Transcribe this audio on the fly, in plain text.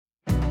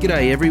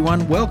G'day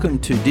everyone, welcome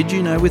to Did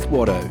You Know with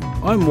Watto.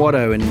 I'm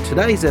Watto, and in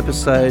today's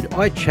episode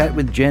I chat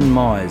with Jen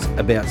Mize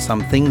about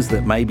some things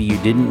that maybe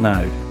you didn't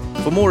know.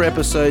 For more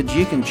episodes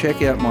you can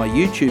check out my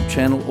YouTube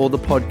channel or the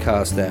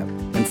podcast app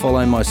and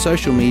follow my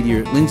social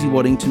media at Lindsay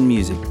Waddington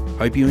Music.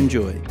 Hope you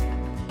enjoy.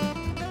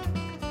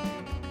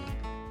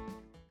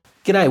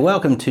 G'day,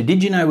 welcome to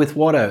Did You Know with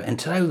Watto, and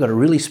today we've got a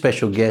really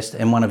special guest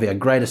and one of our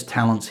greatest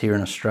talents here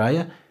in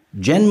Australia,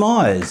 Jen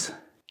Mize.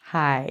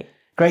 Hi.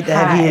 Great to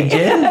have you here,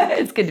 Jen.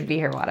 It's good to be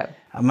here, Watto.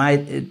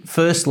 Mate,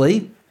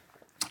 firstly,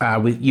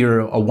 you're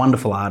a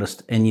wonderful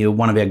artist and you're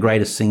one of our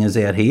greatest singers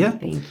out here.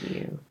 Thank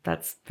you.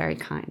 That's very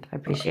kind. I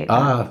appreciate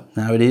that.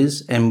 No, it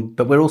is.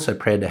 But we're also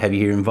proud to have you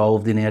here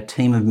involved in our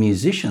team of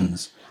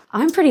musicians.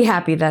 I'm pretty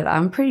happy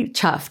I'm pretty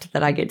chuffed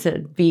that I get to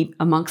be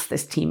amongst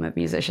this team of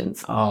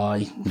musicians.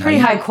 Pretty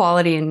high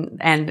quality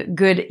and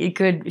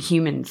good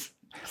humans.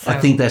 So. I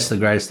think that's the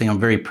greatest thing. I'm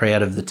very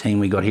proud of the team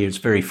we got here. It's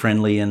very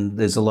friendly and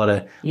there's a lot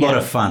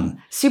of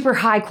fun. Super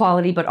high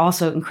quality, but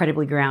also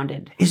incredibly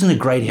grounded. Isn't it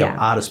great how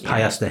artists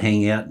pay us to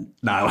hang out?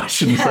 No, I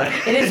shouldn't say.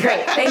 It is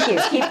great. Thank you.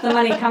 Keep the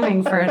money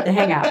coming for the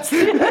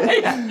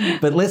hangouts.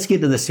 But let's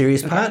get to the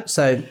serious part.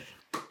 So,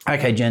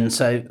 okay, Jen.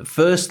 So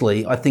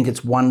firstly, I think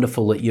it's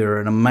wonderful that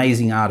you're an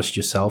amazing artist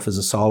yourself as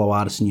a solo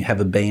artist and you have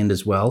a band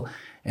as well,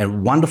 and a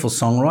wonderful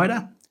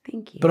songwriter.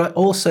 Thank you. But I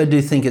also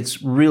do think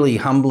it's really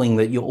humbling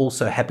that you're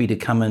also happy to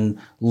come and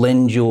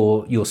lend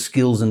your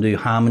skills and do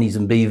harmonies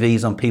and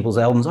BVs on people's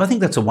albums. I think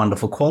that's a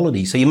wonderful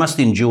quality. So you must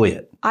enjoy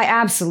it.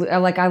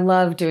 I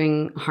love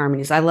doing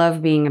harmonies. I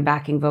love being a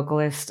backing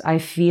vocalist. I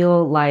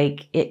feel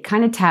like it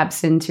kind of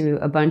taps into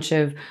a bunch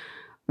of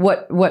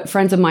what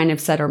friends of mine have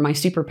said are my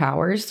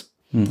superpowers.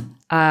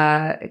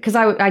 Because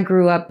I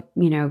grew up,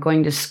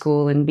 going to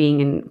school and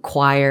being in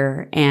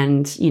choir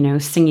and,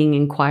 singing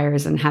in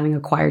choirs and having a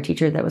choir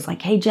teacher that was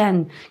like, hey,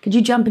 Jen, could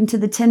you jump into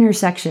the tenor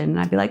section? And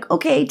I'd be like,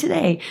 okay,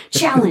 today,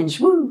 challenge,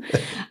 woo.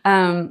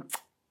 And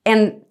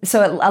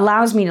so it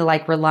allows me to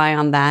rely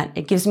on that.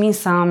 It gives me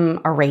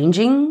some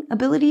arranging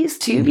abilities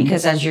too,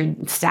 because as you're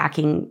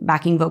stacking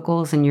backing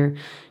vocals and you're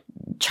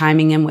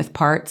chiming in with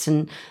parts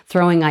and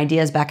throwing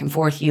ideas back and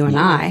forth, you and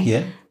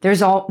I,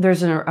 there's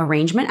an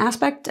arrangement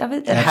aspect of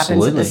it that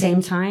happens at the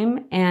same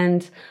time.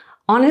 And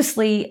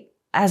honestly,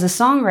 as a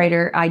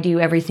songwriter, I do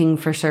everything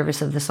for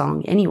service of the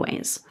song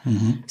anyways.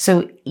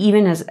 So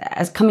even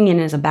as coming in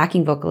as a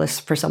backing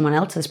vocalist for someone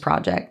else's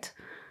project,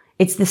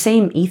 it's the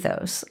same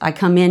ethos. I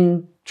come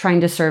in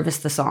trying to service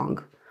the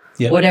song,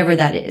 whatever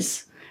that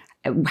is.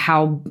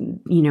 How,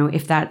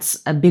 if that's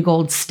a big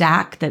old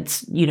stack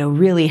that's,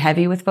 really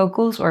heavy with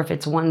vocals, or if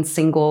it's one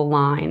single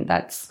line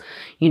that's,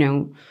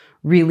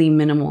 really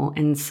minimal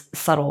and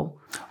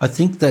subtle. I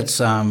think that's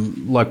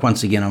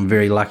once again, I'm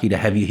very lucky to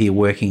have you here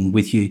working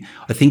with you.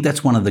 I think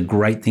that's one of the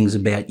great things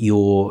about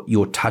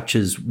your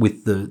touches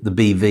with the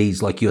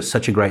BVs. Like, you're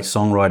such a great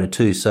songwriter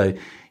too. So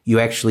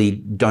you actually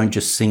don't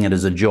just sing it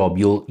as a job.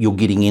 You're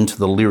getting into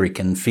the lyric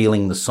and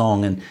feeling the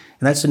song. And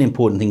that's an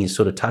important thing you're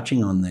sort of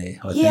touching on there,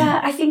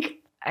 I think.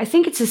 I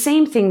think it's the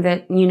same thing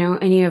that,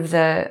 any of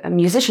the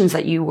musicians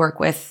that you work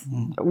with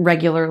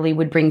regularly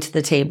would bring to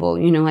the table.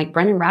 Like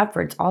Brendan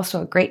Radford's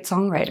also a great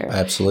songwriter.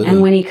 Absolutely.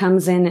 And when he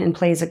comes in and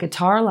plays a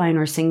guitar line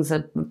or sings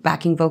a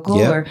backing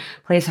vocal or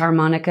plays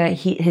harmonica,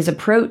 his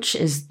approach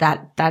is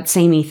that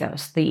same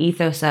ethos, the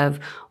ethos of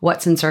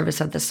what's in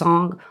service of the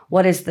song,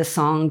 what is the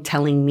song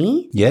telling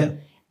me? Yeah.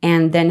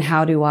 And then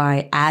how do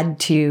I add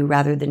to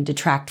rather than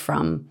detract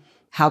from?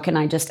 How can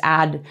I just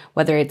add,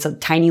 whether it's a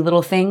tiny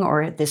little thing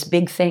or this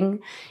big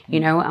thing,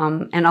 and I'll,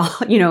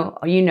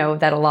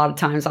 that a lot of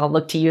times I'll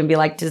look to you and be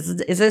like,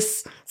 is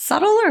this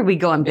subtle or are we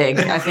going big?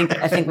 I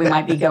think we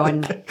might be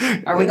going,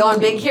 are we going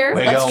big here?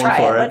 Let's try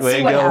it. Let's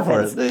see what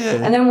happens.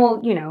 And then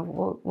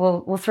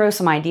we'll throw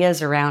some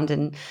ideas around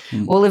and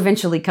we'll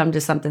eventually come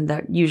to something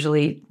that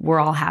usually we're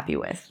all happy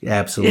with.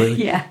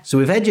 Absolutely. Yeah. So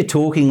we've had you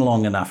talking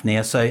long enough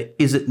now. So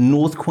is it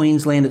North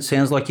Queensland it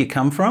sounds like you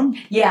come from?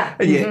 Yeah.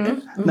 Yeah.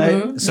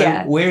 No.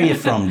 So where are you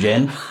from,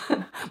 Jen?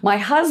 My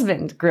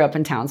husband grew up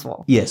in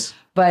Townsville. Yes.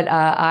 But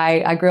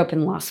I grew up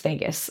in Las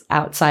Vegas,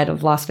 outside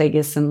of Las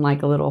Vegas, in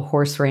like a little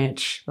horse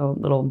ranch, a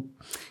little,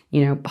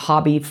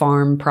 hobby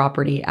farm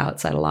property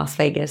outside of Las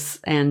Vegas.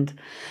 And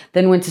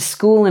then went to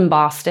school in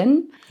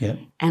Boston. Yeah.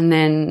 And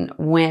then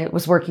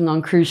was working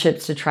on cruise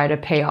ships to try to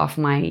pay off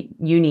my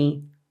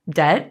uni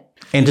debt.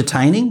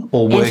 Entertaining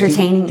or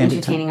working?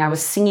 Entertaining. I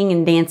was singing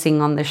and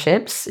dancing on the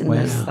ships and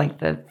was like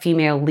the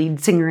female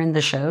lead singer in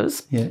the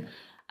shows. Yeah.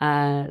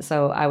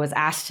 So I was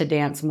asked to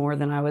dance more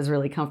than I was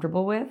really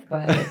comfortable with,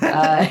 but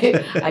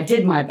I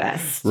did my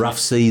best. Rough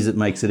seas, it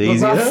makes it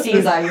easier. Rough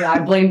seas, I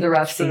blame the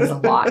rough seas a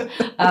lot.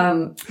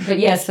 But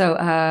yeah, so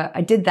I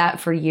did that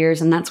for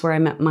years, and that's where I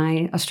met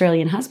my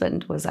Australian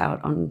husband, was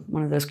out on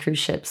one of those cruise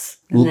ships.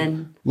 And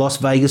then Las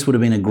Vegas would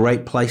have been a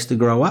great place to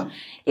grow up.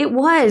 It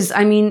was.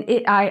 I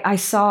mean, I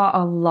saw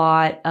a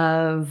lot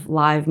of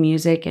live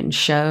music and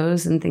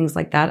shows and things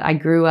like that. I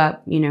grew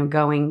up,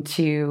 going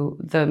to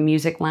the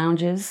music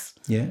lounges.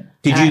 Yeah.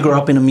 Did you grow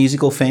up in a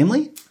musical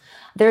family?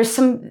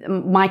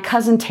 My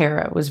cousin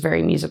Tara was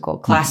very musical,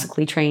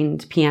 classically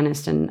trained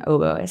pianist and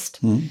oboist.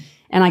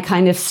 And I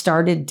kind of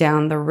started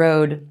down the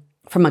road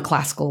from a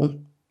classical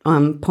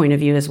point of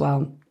view as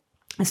well.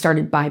 I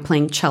started by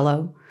playing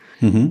cello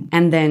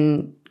and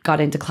then got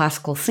into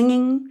classical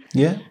singing.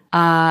 Yeah.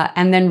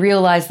 And then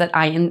realized that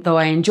though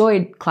I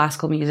enjoyed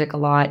classical music a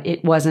lot,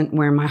 it wasn't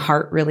where my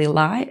heart really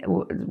lied. It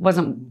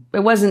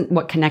wasn't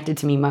what connected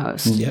to me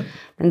most. Yep.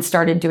 Then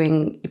started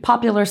doing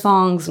popular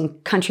songs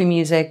and country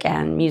music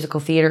and musical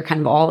theater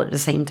kind of all at the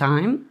same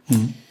time.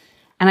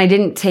 And I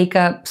didn't take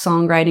up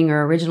songwriting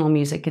or original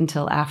music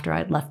until after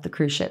I'd left the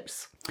cruise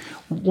ships.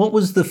 What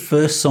was the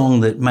first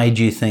song that made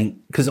you think,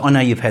 because I know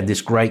you've had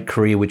this great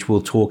career, which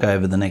we'll talk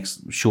over the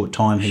next short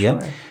time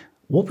here. Sure.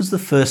 What was the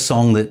first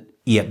song that,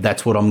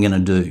 that's what I'm going to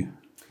do?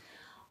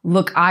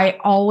 Look, I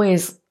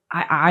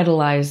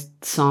idolized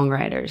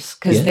songwriters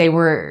because they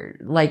were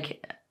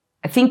like,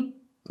 I think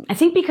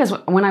because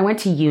when I went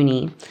to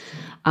uni,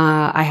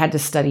 I had to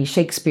study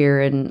Shakespeare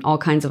and all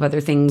kinds of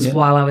other things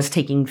while I was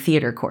taking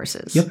theater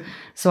courses.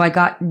 So I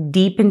got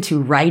deep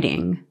into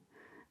writing,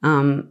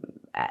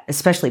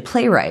 especially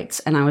playwrights,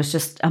 and I was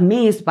just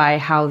amazed by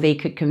how they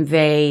could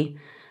convey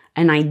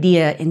an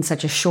idea in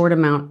such a short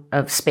amount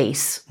of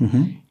space.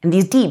 And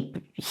these deep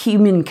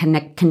human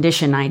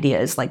condition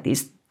ideas, like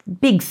these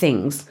big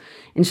things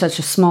in such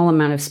a small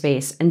amount of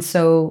space. And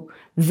so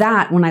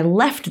when I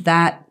left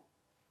that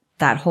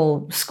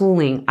whole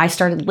schooling, I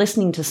started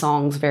listening to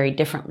songs very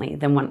differently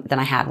than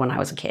I had when I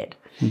was a kid.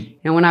 You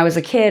know, when I was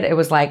a kid, it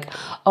was like,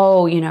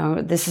 oh,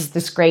 this is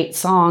this great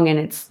song, and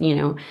it's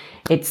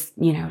let's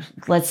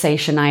say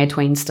Shania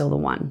Twain's Still the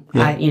One.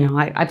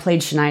 I played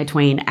Shania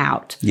Twain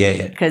out.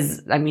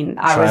 Because I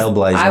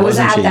was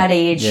at that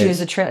age. She was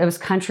it was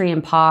country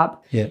and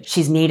pop.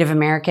 She's Native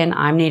American.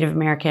 I'm Native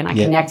American. I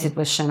connected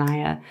with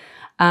Shania.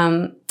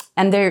 And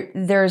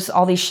there's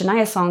all these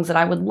Shania songs that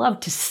I would love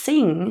to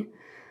sing,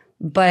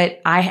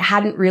 but I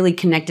hadn't really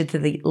connected to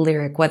the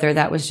lyric, whether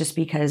that was just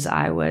because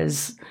I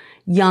was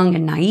young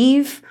and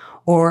naive,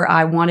 or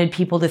I wanted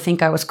people to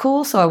think I was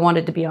cool, so I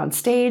wanted to be on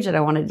stage and I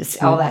wanted to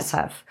see all that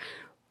stuff.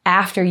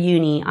 After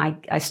uni,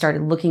 I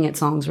started looking at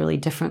songs really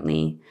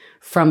differently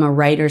from a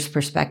writer's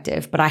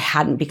perspective, but I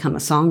hadn't become a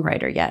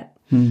songwriter yet.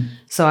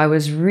 So I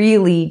was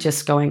really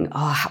just going,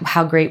 oh,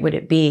 how great would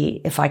it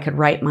be if I could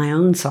write my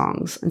own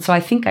songs? And so I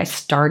think I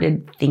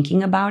started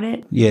thinking about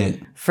it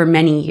for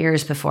many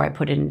years before I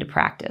put it into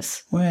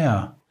practice.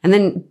 Wow. And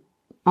then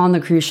on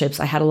the cruise ships,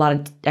 I had a lot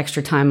of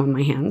extra time on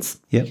my hands.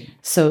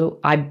 So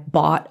I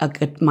bought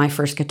my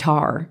first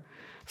guitar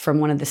from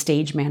one of the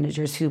stage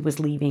managers who was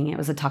leaving. It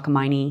was a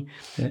Takamine.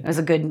 It was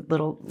a good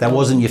little... That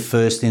wasn't your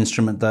first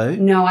instrument, though?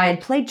 No, I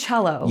had played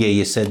cello. Yeah,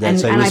 you said that,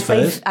 so it was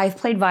first? I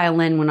played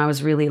violin when I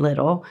was really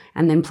little,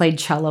 and then played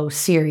cello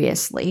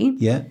seriously.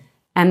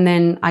 And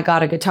then I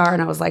got a guitar,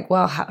 and I was like,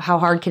 well, how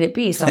hard can it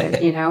be? So,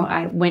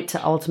 I went to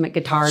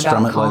ultimateguitar.com.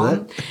 Strum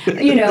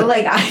it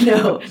like that? I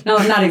know. No,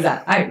 not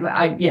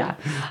exactly.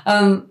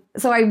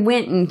 So I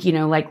went and,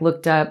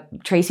 looked up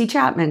Tracy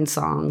Chapman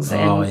songs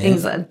and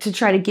things to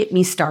try to get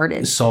me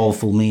started.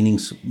 Soulful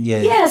meanings.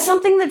 Yeah,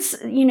 something that's,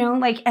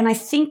 and I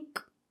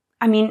think,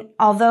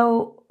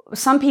 although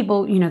some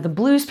people, the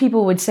blues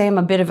people would say I'm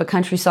a bit of a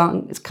country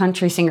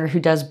singer who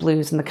does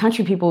blues, and the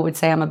country people would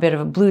say I'm a bit of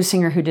a blues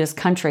singer who does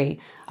country.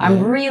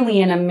 I'm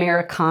really an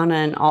Americana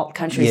and alt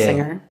country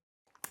singer.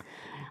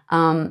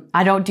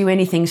 I don't do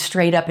anything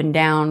straight up and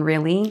down,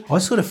 really. I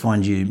sort of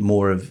find you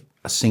more of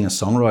a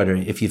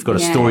singer-songwriter. If you've got a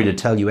story to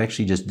tell, you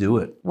actually just do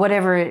it.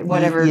 Whatever.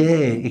 Yeah,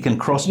 it can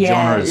cross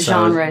genres.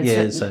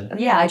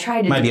 I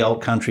try to. Maybe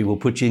alt country will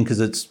put you in because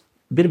it's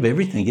a bit of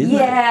everything, isn't it?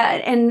 Yeah,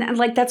 and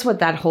that's what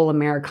that whole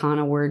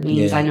Americana word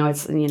means. I know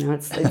it's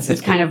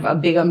kind of a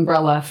big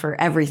umbrella for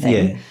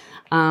everything.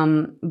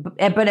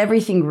 But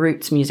everything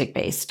roots music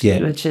based,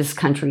 which is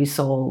country,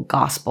 soul,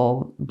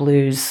 gospel,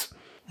 blues,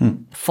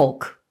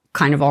 folk,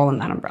 kind of all in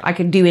that umbrella. I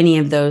could do any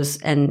of those,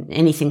 and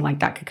anything like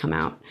that could come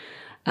out.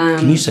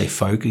 Can you say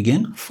folk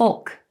again?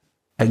 Folk.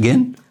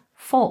 Again?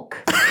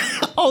 Folk.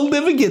 I'll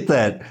never get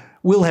that.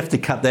 We'll have to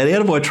cut that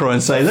out if I try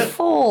and say that.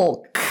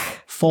 Folk.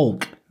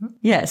 Folk.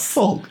 Yes.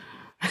 Folk.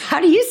 How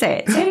do you say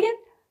it? Say it again.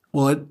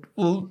 Well,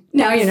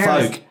 now you're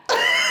nervous.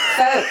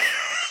 Folk.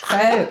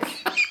 Folk.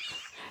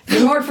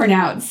 You're more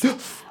pronounced.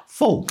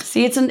 Folk.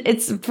 See,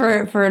 it's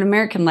for an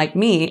American like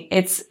me,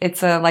 it's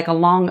like a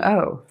long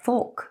O.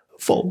 Folk.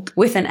 Folk.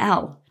 With an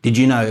L. Did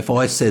you know if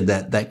I said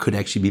that could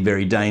actually be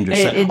very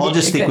dangerous? I'll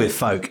just stick with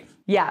folk.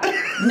 Yeah.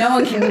 No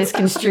one can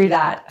misconstrue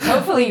that.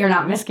 Hopefully you're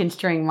not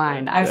misconstruing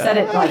mine. I've said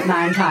it like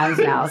 9 times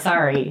now.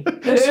 Sorry.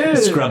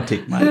 Scrub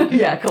tick, mate.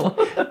 Yeah, cool.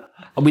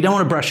 We don't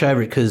want to brush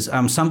over it because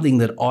something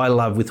that I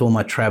love with all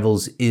my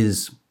travels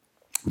is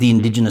the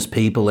Indigenous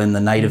people and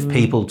the native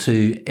people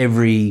to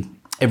every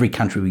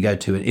country we go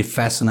to. It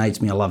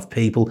fascinates me. I love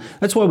people.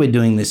 That's why we're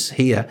doing this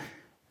here.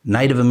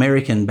 Native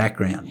American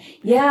background.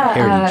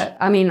 Yeah.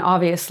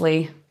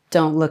 Obviously,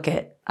 don't look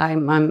it.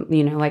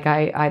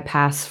 I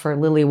pass for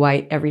lily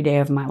white every day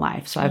of my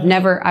life. So I've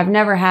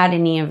never had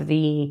any of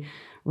the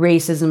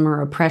racism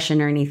or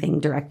oppression or anything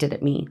directed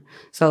at me.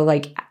 So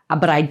like,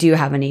 but I do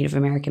have a Native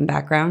American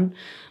background.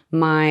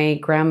 My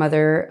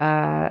grandmother,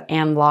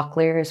 Ann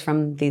Locklear, is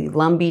from the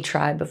Lumbee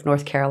tribe of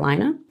North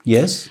Carolina.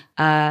 Yes.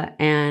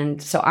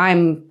 And so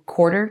I'm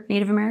quarter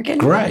Native American.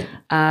 Great.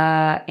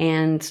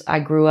 And I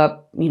grew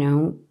up,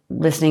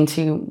 listening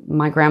to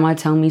my grandma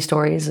tell me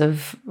stories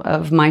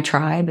of my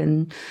tribe.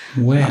 And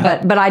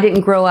wow. But I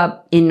didn't grow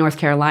up in North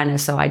Carolina,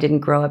 so I didn't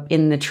grow up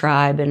in the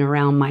tribe and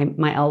around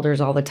my elders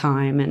all the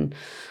time. And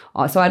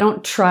so I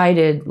don't try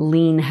to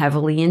lean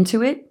heavily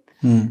into it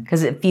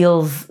because it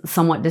feels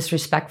somewhat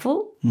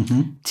disrespectful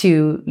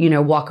to,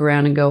 walk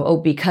around and go, oh,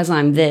 because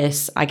I'm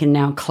this, I can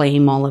now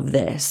claim all of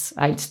this.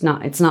 It's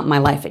not my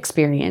life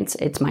experience.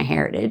 It's my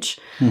heritage.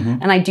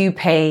 And I do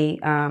pay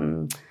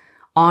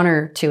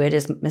honor to it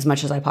as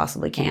much as I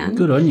possibly can.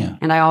 Good on you.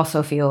 And I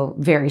also feel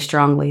very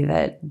strongly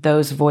that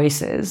those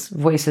voices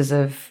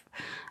of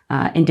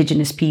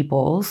Indigenous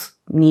peoples,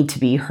 need to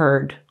be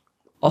heard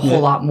a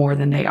whole lot more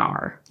than they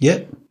are.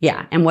 Yep.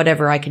 Yeah. And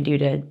whatever I can do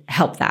to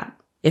help that.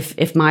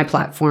 If my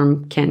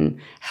platform can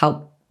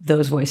help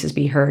those voices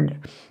be heard,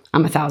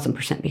 I'm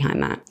 1,000%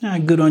 behind that. No,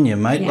 good on you,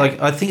 mate. Yeah. Like,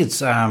 I think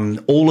it's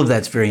all of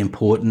that's very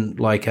important.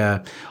 Like,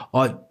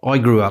 I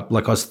grew up,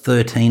 like I was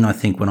 13, I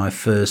think, when I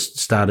first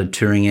started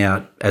touring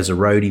out as a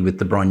roadie with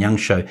the Brian Young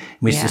Show.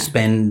 We used to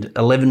spend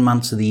 11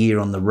 months of the year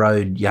on the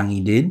road,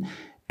 Youngie did.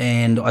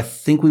 And I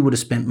think we would have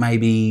spent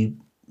maybe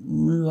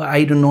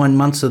 8 or 9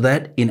 months of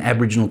that in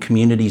Aboriginal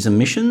communities and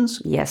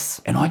missions. Yes.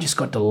 And I just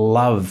got to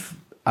love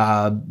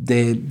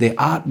their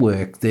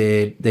artwork,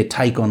 their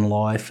take on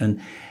life, and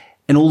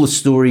all the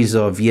stories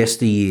of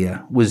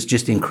yesteryear was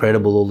just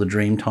incredible, all the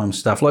Dreamtime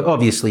stuff. Like,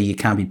 obviously, you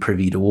can't be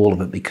privy to all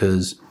of it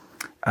because,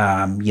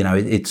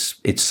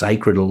 it's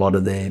sacred, a lot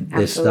of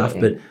their stuff,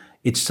 but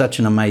it's such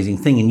an amazing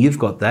thing. And you've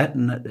got that,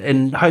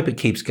 and hope it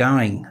keeps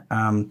going.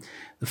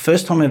 The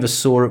first time I ever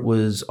saw it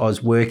was I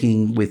was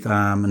working with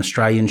an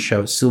Australian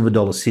show at Silver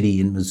Dollar City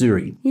in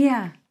Missouri.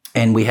 Yeah.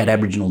 And we had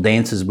Aboriginal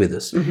dancers with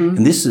us.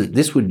 And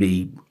this would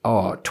be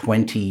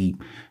 20,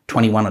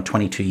 21 or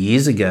 22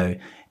 years ago.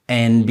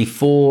 And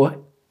before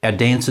our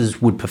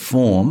dancers would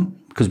perform,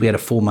 because we had a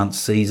 4-month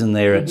season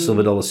there at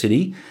Silver Dollar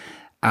City,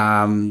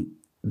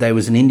 there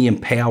was an Indian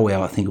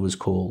powwow, I think it was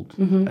called.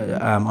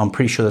 I'm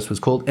pretty sure that's what it's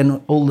called.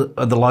 And all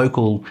the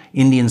local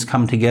Indians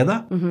come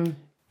together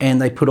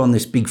and they put on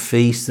this big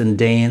feast and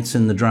dance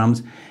and the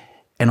drums.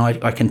 And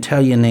I can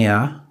tell you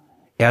now,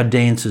 our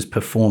dancers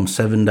perform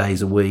 7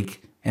 days a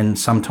week and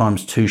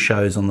sometimes 2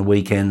 shows on the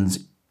weekends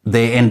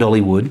there and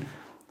Dollywood.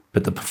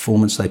 But the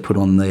performance they put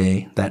on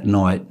there that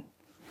night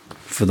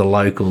for the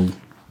local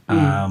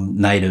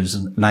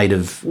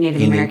Native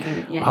Indian,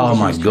 American. Yeah, oh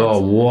my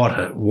God,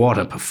 what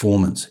a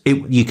performance!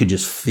 You could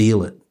just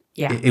feel it.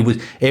 Yeah, it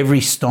was, every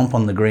stomp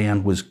on the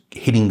ground was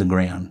hitting the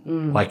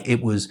ground. Like,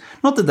 it was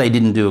not that they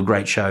didn't do a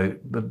great show,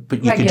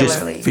 but you could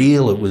just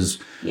feel it was.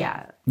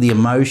 Yeah, the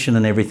emotion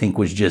and everything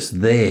was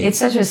just there. It's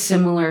such a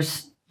similar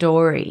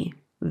story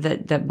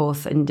that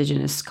both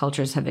Indigenous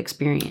cultures have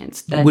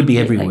experienced. It would be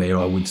everywhere,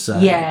 I would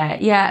say.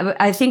 Yeah.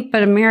 I think,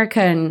 but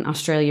America and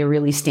Australia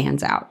really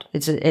stands out.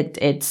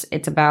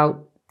 It's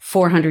about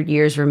 400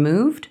 years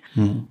removed.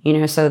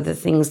 So the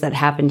things that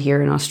happened here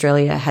in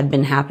Australia had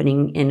been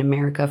happening in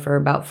America for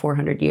about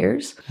 400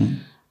 years.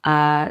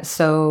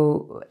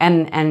 So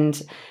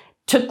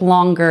took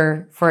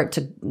longer for it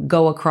to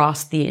go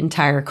across the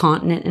entire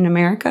continent in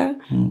America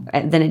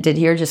than it did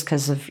here, just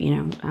because of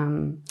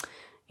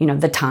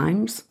the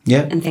times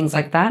and things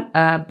like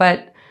that.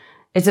 But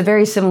it's a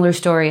very similar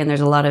story, and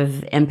there's a lot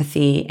of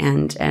empathy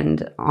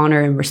and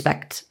honor and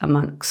respect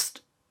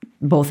amongst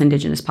both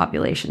Indigenous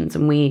populations.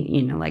 And we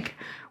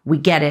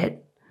get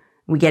it.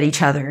 We get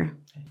each other.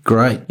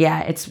 Great.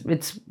 Yeah,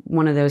 it's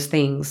one of those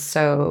things.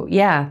 So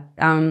yeah,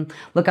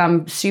 look,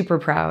 I'm super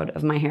proud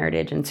of my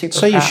heritage and super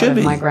proud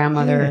of my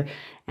grandmother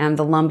and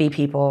the Lumbee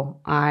people.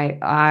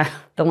 The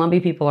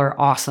Lumbee people are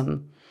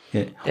awesome.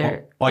 Yeah,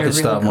 I could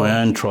start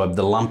my own tribe,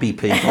 the Lumpy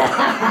people.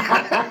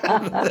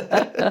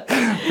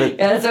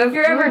 So if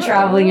you're ever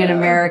traveling in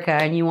America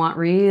and you want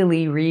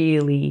really,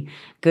 really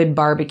good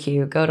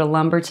barbecue, go to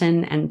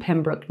Lumberton and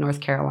Pembroke,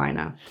 North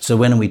Carolina. So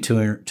when are we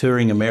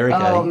touring America?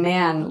 Oh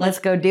man, let's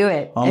go do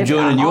it. I'm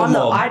joining your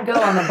mob. I'd go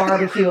on the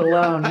barbecue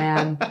alone,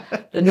 man.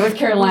 The North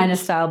Carolina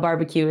style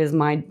barbecue is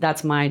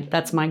that's my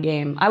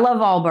game. I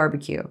love all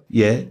barbecue.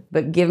 Yeah.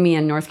 But give me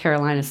a North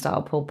Carolina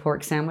style pulled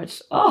pork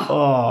sandwich.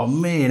 Oh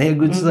man, how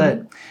good's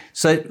that?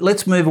 So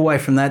let's move away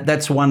from that.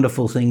 That's a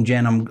wonderful thing,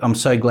 Jen. I'm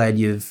so glad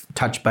you've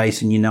touched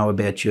base and you know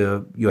about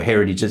your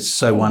heritage. It's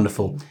so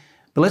wonderful.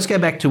 But let's go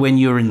back to when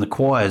you were in the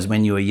choirs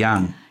when you were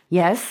young.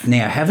 Yes.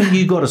 Now, haven't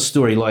you got a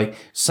story like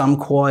some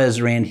choirs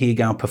around here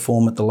go and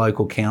perform at the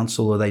local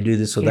council or they do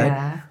this or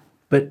that?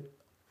 But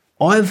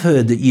I've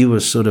heard that you were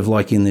sort of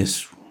like in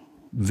this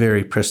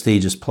very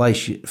prestigious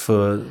place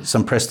for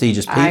some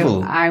prestigious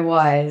people. I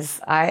was.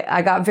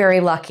 I got very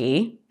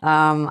lucky.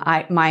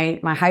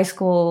 My high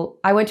school,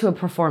 I went to a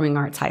performing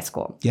arts high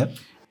school. Yep.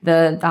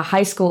 The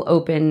high school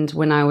opened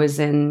when I was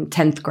in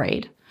 10th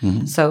grade.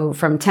 So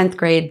from 10th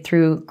grade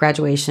through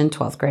graduation,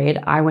 12th grade,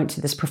 I went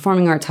to this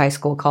performing arts high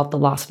school called the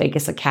Las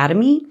Vegas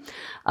Academy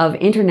of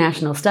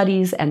International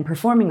Studies and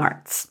Performing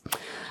Arts.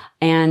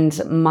 And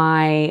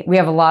we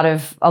have a lot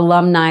of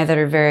alumni that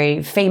are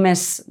very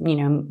famous,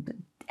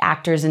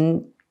 actors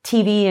in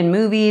TV and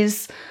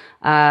movies.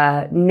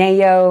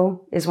 Nayo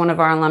is one of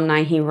our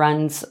alumni. He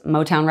runs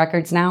Motown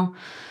Records now.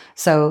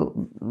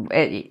 So,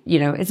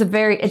 it's a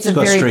very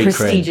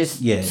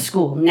prestigious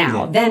school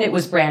now. Yeah. Then it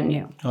was brand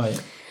new. Oh,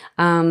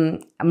 yeah.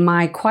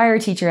 My choir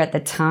teacher at the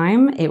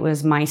time, it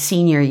was my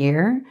senior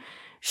year.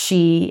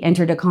 She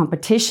entered a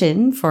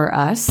competition for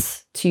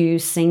us to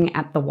sing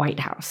at the White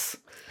House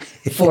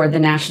for the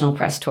National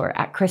Press Tour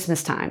at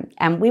Christmas time.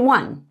 And we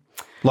won.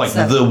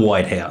 The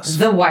White House.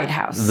 The White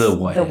House. The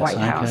White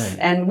House.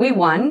 Okay. And we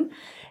won.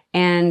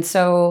 And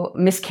so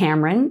Miss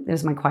Cameron, it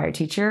was my choir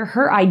teacher,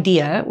 her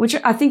idea, which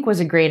I think was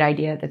a great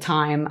idea at the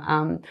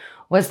time,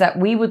 was that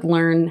we would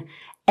learn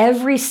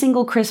every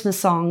single Christmas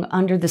song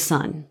under the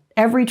sun,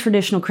 every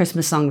traditional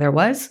Christmas song there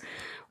was.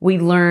 We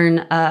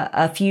learn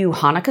a few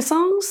Hanukkah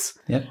songs,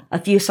 a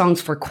few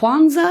songs for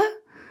Kwanzaa,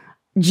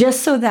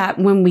 just so that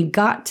when we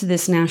got to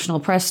this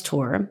national press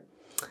tour,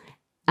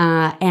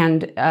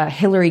 and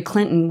Hillary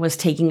Clinton was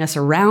taking us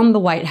around the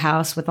White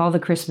House with all the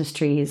Christmas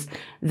trees,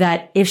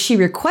 that if she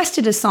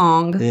requested a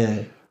song,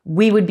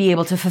 we would be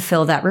able to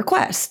fulfill that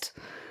request.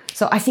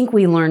 So I think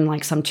we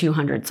learned some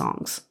 200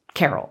 songs,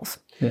 carols.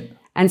 Yeah.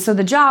 And so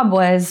the job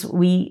was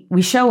we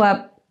show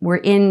up, we're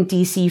in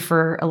DC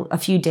for a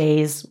few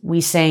days. We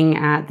sang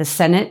at the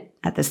Senate,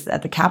 at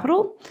the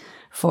Capitol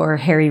for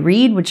Harry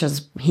Reid,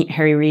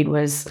 Harry Reid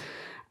was...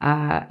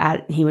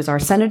 he was our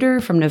senator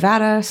from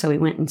Nevada, so we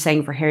went and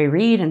sang for Harry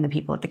Reid and the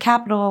people at the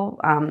Capitol.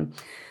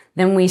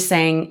 Then we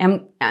sang,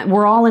 and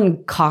we're all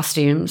in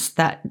costumes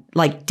that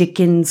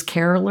Dickens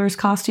carolers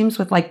costumes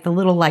with the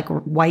little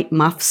white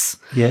muffs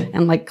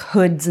and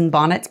hoods and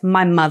bonnets.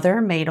 My mother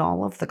made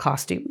all of the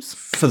costumes.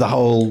 For the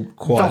whole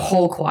choir? The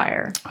whole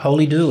choir.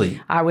 Holy dooly.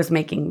 I was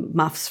making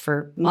muffs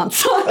for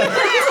months.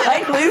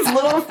 These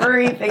little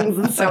furry things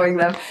and sewing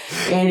them.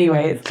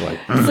 Anyways,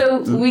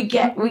 so we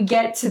get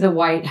to the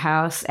White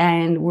House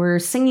and we're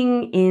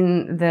singing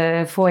in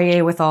the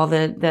foyer with all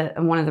the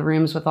one of the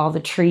rooms with all the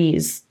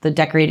trees, the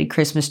decorated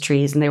Christmas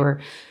trees, and they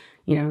were,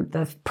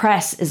 the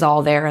press is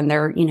all there, and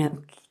there are,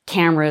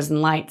 cameras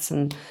and lights,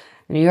 and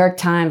the New York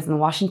Times and the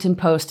Washington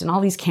Post and all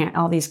these,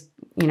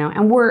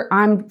 and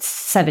I'm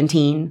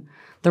 17.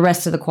 The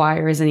rest of the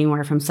choir is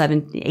anywhere from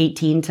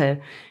 18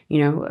 to,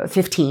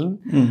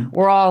 15.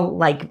 We're all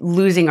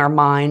losing our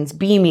minds,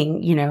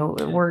 beaming,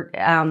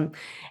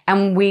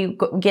 and we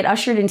get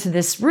ushered into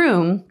this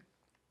room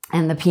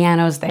and the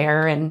piano's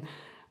there and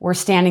we're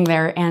standing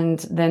there. And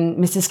then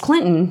Mrs.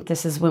 Clinton,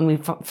 this is when we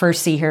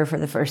first see her for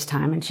the first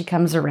time. And she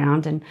comes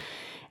around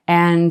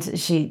and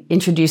she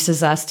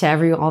introduces us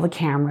to all the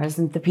cameras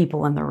and the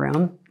people in the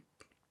room.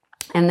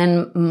 And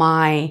then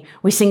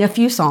we sing a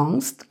few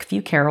songs, a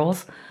few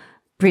carols,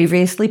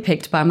 previously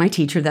picked by my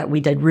teacher that we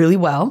did really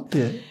well.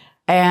 Yeah.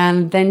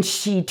 And then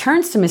she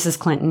turns to Mrs.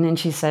 Clinton and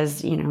she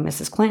says,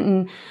 Mrs.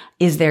 Clinton,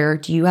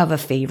 do you have a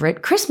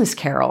favorite Christmas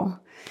carol?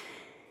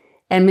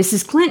 And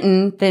Mrs.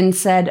 Clinton then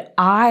said,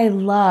 I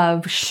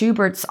love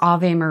Schubert's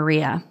Ave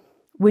Maria,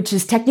 which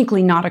is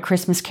technically not a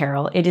Christmas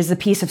carol. It is a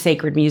piece of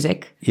sacred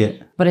music,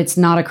 but it's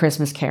not a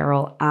Christmas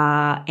carol.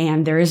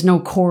 And there is no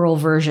choral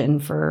version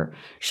for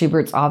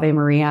Schubert's Ave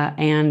Maria.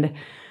 And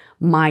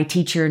my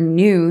teacher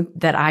knew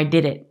that I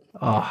did it.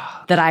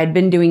 That I had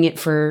been doing it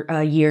for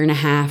a year and a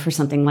half or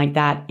something like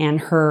that. And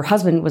her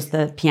husband was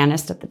the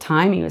pianist at the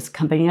time. He was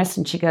accompanying us.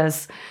 And she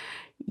goes,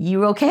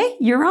 you okay?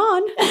 You're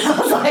on. I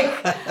was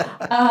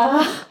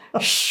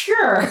like,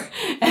 sure.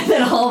 And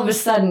then all of a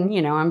sudden,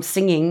 I'm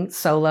singing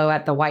solo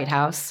at the White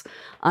House.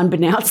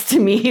 Unbeknownst to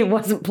me, it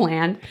wasn't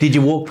planned. Did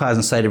you walk past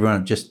and say to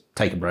everyone, just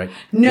take a break?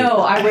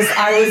 No,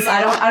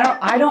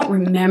 I don't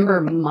remember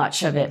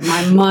much of it.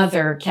 My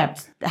mother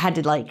had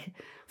to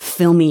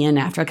fill me in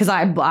after, because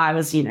I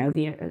was, as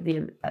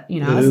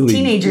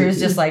teenagers,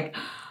 just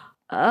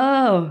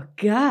oh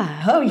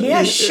God, oh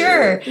yeah,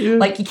 sure. You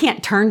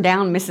can't turn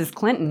down Mrs.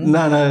 Clinton.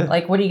 No.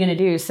 What are you going to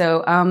do?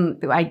 So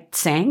I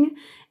sang,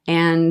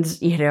 and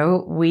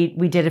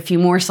we did a few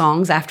more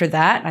songs after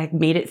that. I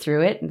made it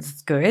through it.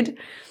 It's good.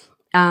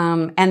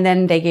 And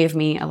then they gave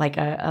me a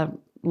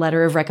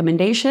letter of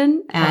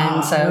recommendation,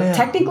 and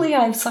technically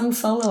I've sung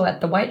solo at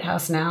the White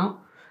House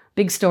now.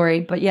 Big story,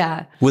 but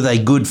yeah. Were they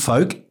good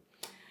folk?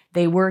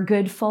 They were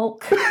good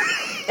folk. They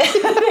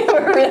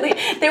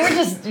were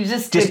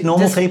just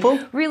normal people?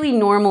 Really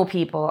normal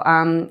people.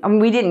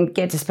 We didn't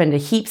get to spend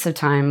heaps of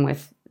time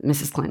with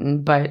Mrs.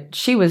 Clinton, but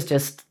she was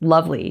just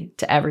lovely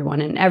to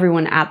everyone, and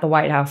everyone at the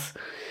White House,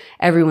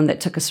 everyone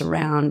that took us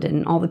around,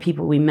 and all the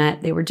people we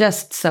met, they were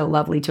just so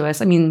lovely to us.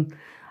 I mean,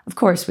 of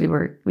course, we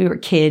were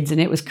kids, and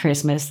it was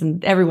Christmas,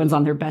 and everyone's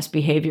on their best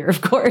behavior,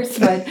 of course.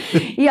 But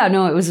yeah,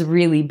 no, it was a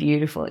really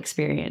beautiful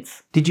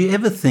experience. Did you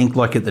ever think,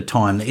 at the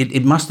time,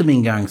 it must have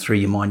been going through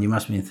your mind, you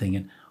must have been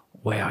thinking,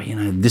 wow,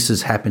 this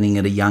is happening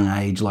at a young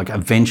age. Like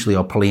eventually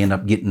I'll probably end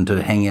up getting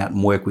to hang out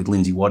and work with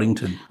Lindsay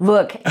Waddington.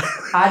 Look,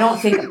 I don't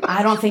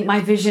think my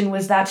vision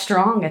was that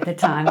strong at the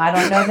time. I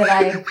don't know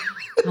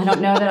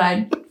that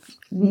I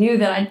knew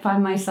that I'd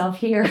find myself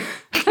here.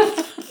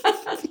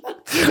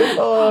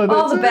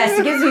 All the best.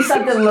 It gives me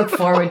something to look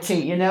forward to,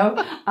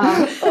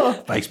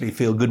 Makes me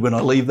feel good when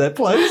I leave that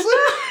place.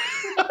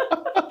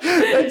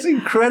 That's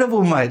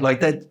incredible, mate.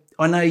 Like that.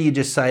 I know you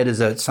just say it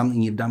as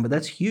something you've done, but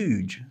that's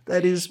huge.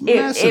 That is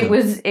massive.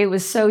 It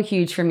was so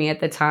huge for me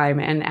at the time,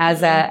 and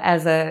as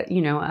a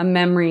a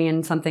memory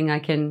and something I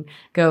can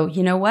go,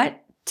 you know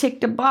what,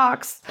 ticked a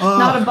box.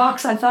 Not a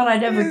box I thought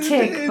I'd ever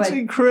tick, it's but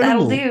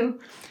incredible. That'll do.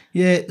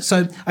 Yeah.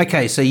 So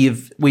okay. So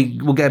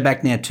we'll go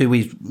back now to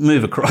we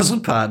move across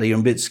the party. I'm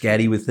a bit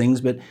scatty with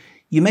things, but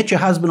you met your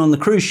husband on the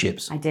cruise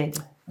ships. I did.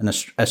 An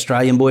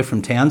Australian boy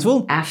from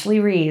Townsville. Ashley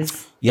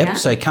Rees. Yep. Yeah.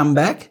 So come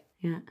back.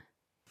 Yeah.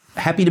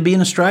 Happy to be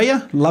in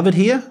Australia? Love it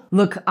here?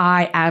 Look,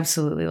 I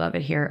absolutely love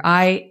it here.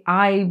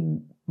 I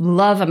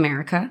love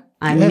America.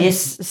 I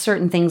miss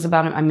certain things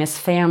about it. I miss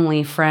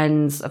family,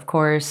 friends, of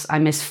course. I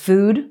miss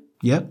food.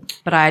 Yep.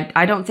 But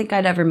I don't think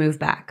I'd ever move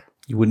back.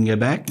 You wouldn't go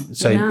back?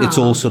 So No. It's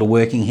all sort of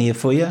working here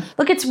for you?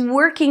 Look, it's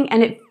working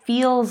and it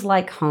feels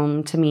like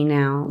home to me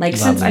now. Like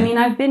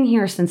I've been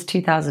here since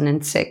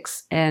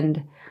 2006,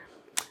 and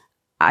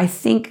I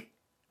think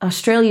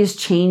Australia's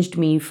changed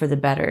me for the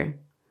better.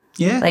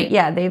 Yeah.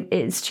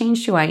 It's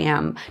changed who I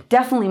am.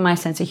 Definitely my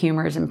sense of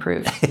humor has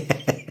improved.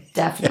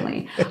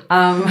 Definitely.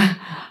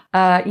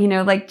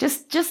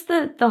 Just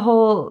the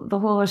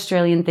whole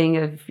Australian thing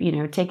of,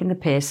 taking the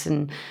piss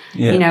and,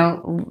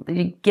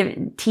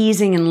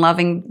 teasing and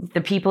loving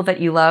the people that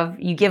you love.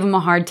 You give them a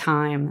hard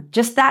time.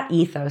 Just that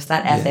ethos,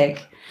 that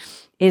ethic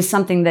is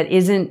something that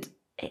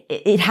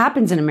it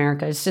happens in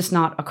America. It's just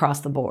not across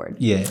the board.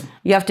 Yeah.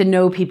 You have to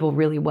know people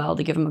really well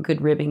to give them a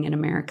good ribbing in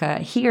America.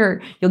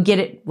 Here, you'll get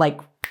it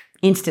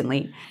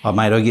instantly. Oh,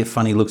 mate, I get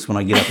funny looks when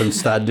I get up and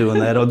start doing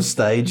that on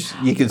stage.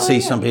 You can see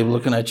some people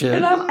looking at you.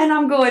 And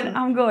I'm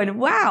going,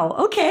 wow,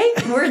 okay,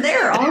 we're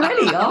there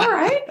already. All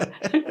right.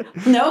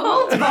 No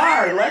holds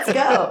barred. Let's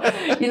go.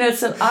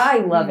 So I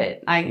love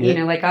it.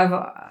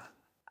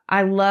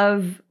 I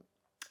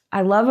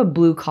love a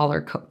blue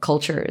collar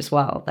culture as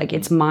well. Like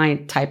it's my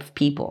type of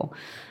people.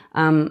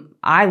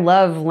 I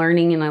love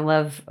learning and I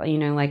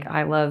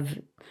love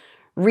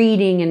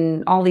reading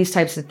and all these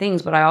types of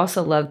things, but I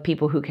also love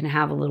people who can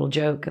have a little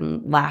joke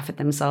and laugh at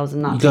themselves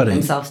and not take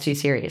themselves too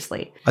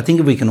seriously. I think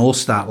if we can all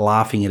start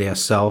laughing at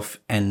ourselves,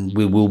 and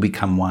we will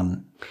become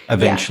one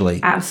eventually.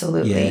 Yeah,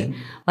 absolutely. Yeah.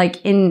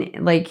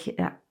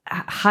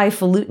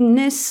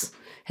 Highfalutenness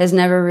has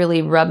never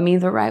really rubbed me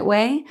the right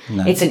way.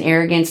 No. It's an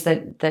arrogance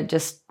that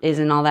just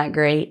isn't all that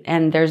great,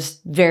 and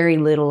there's very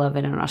little of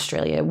it in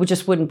Australia. It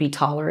just wouldn't be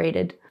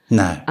tolerated.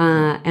 No.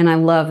 And I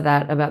love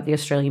that about the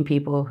Australian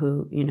people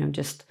who,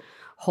 just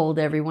hold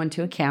everyone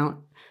to account,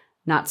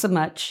 not so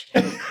much,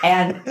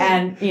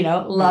 and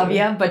love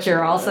you, but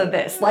you're also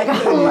this. Like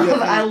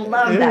I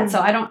love that. So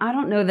I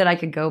don't know that I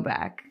could go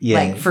back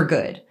for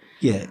good.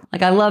 Yeah.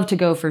 Like I love to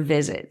go for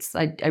visits.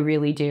 I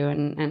really do.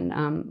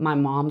 And my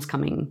mom's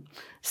coming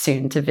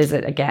soon to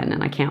visit again,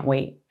 and I can't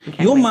wait.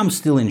 Your mum's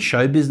still in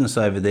show business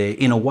over there,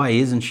 in a way,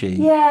 isn't she?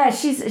 Yeah,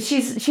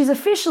 she's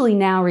officially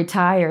now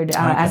retired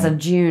as of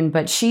June,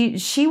 but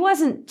she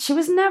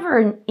was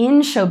never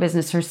in show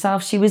business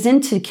herself. She was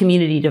into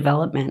community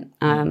development,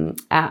 and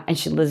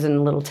she lives in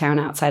a little town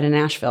outside of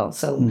Nashville.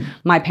 So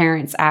my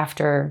parents,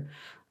 after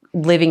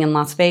living in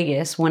Las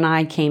Vegas, when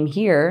I came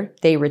here,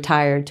 they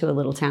retired to a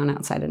little town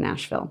outside of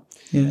Nashville.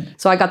 Yeah.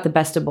 So I got the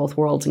best of both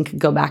worlds and could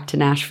go back to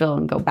Nashville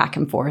and go back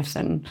and forth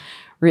and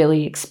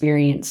really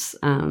experience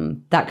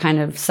that kind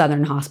of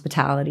Southern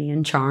hospitality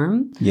and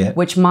charm,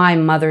 which my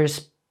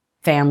mother's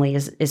family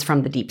is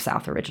from the Deep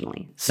South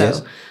originally.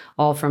 So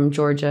all from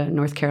Georgia,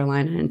 North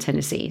Carolina, and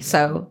Tennessee.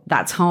 So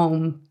that's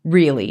home,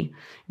 really.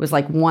 It was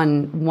like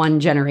one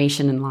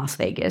generation in Las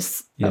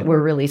Vegas, but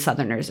we're really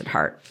Southerners at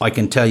heart. I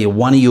can tell you,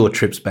 one of your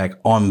trips back,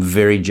 I'm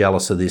very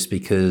jealous of this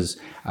because,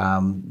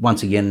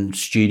 once again,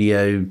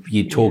 studio,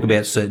 you talk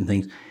about certain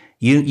things.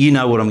 You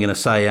know what I'm going to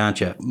say,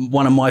 aren't you?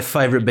 One of my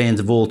favourite bands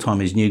of all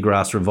time is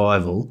Newgrass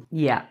Revival.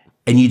 Yeah.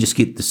 And you just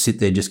get to sit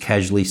there just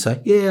casually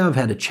say, yeah, I've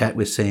had a chat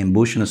with Sam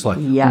Bush. And it's like,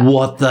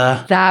 what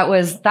the? That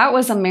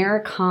was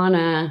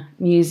Americana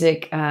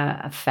Music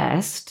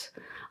Fest.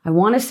 I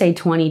want to say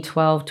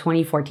 2012,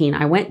 2014.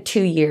 I went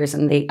 2 years,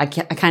 and I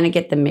kind of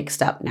get them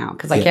mixed up now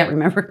because I can't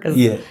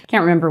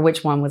remember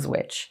which one was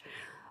which.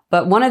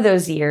 But one of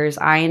those years,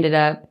 I ended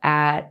up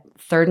at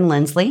 3rd and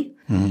Lindsley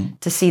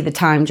to see the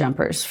Time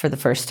Jumpers for the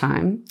first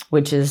time,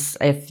 which is,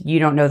 if you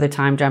don't know the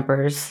Time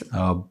Jumpers,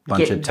 a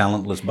bunch of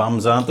talentless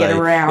bums, aren't they? Get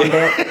around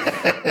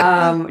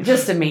it.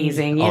 Just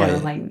amazing. You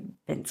know, like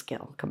Vince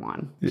Gill, come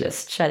on,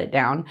 just shut it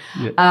down.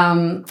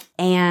 Yeah.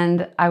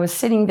 And I was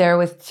sitting there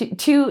with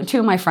two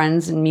of my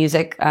friends in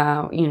music,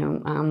 and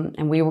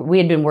we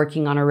had been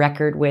working on a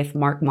record with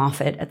Mark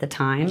Moffett at the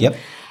time. Yep.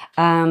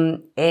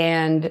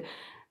 And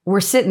we're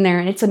sitting there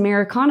and it's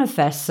Americana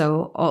Fest.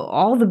 So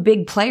all the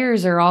big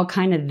players are all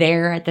kind of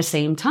there at the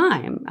same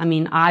time. I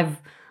mean,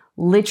 I've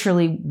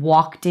literally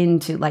walked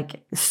into,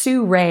 like,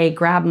 Sue Ray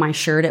grabbed my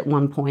shirt at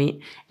one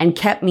point and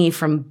kept me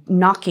from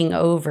knocking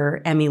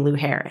over Emmylou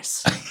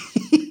Harris.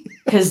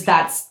 Because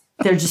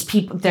they're just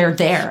people, they're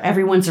there.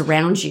 Everyone's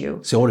around you.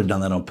 So I would have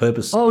done that on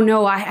purpose. Oh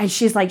no,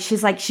 she's like,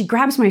 she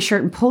grabs my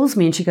shirt and pulls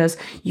me and she goes,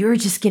 "You're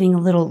just getting a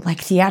little like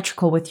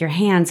theatrical with your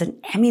hands, and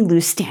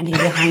Emmylou's standing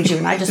behind you.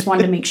 And I just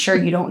wanted to make sure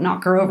you don't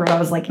knock her over." And I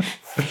was like,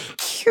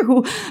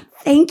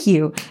 thank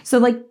you. So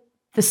like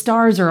the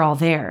stars are all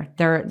there.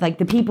 They're like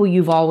the people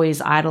you've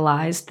always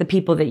idolized, the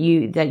people that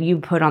you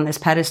put on this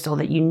pedestal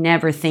that you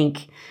never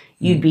think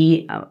you'd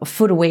be a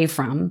foot away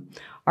from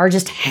are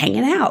just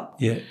hanging out.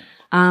 Yeah.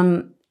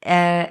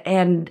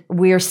 And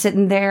we're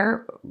sitting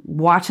there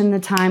watching the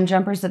time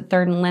jumpers at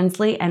 3rd and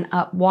Lindsley, and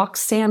up walks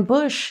Sam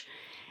Bush.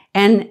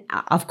 And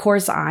of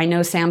course, I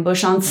know Sam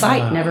Bush on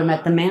sight, never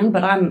met the man,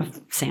 but I'm a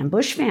Sam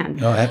Bush fan.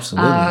 Oh,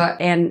 absolutely.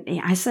 And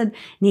I said, and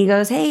he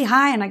goes, "Hey,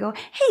 hi." And I go,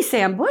 "Hey,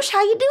 Sam Bush,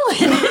 how you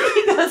doing?" And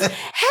he goes,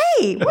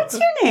 "Hey, what's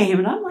your name?"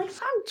 And I'm like,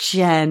 "I'm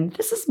Jen.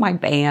 This is my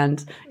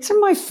band. These are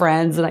my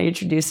friends." And I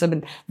introduce them,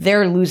 and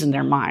they're losing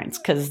their minds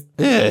because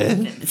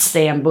it's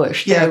Sam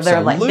Bush.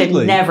 They're like,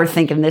 they're never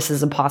thinking this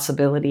is a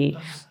possibility.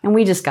 And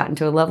we just got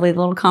into a lovely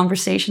little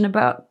conversation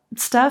about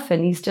stuff,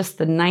 and he's just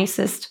the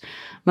nicest,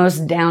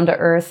 most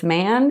down-to-earth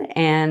man,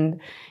 and,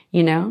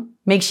 you know,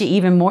 makes you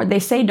even more. They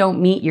say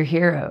don't meet your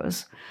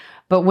heroes,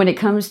 but when it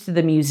comes to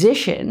the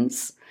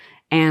musicians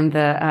and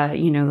the,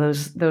 you know,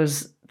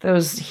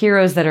 those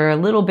heroes that are a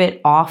little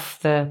bit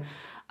off the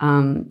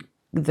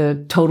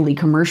totally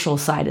commercial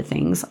side of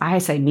things, I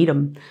say meet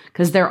them,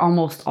 because they're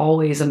almost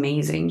always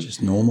amazing.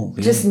 Just normal.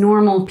 Yeah. Just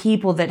normal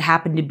people that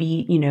happen to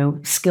be, you know,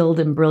 skilled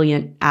and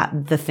brilliant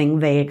at the thing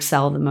they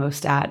excel the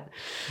most at.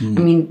 I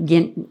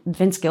mean,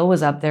 Vince Gill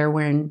was up there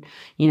wearing,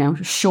 you know,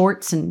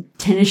 shorts and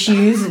tennis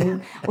shoes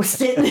and was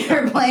sitting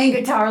there playing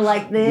guitar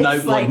like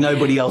this. Like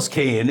nobody else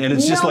can. And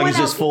it's just like it's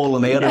just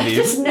falling out of you.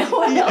 Just no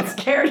one else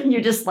cared. And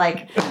you're just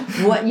like,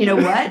 what? You know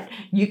what?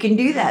 You can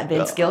do that,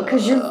 Vince Gill,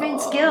 because you're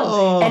Vince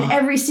Gill. And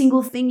every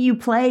single thing you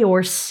play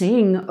or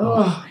sing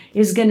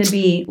is going to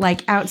be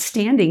like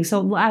outstanding.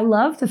 So I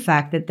love the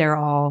fact that they're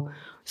all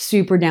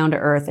super down to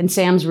earth. And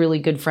Sam's really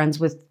good friends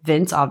with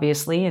Vince,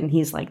 obviously. And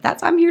he's like,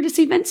 I'm here to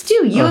see Vince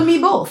too. You and me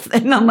both.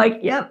 And I'm like,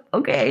 yep,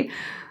 okay.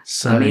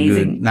 So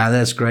amazing. Good. No,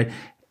 that's great.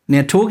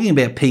 Now, talking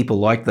about people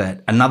like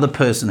that, another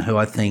person who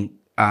I think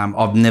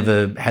I've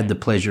never had the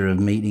pleasure of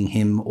meeting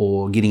him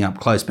or getting up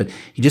close, but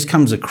he just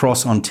comes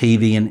across on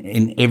TV and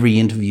in every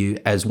interview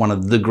as one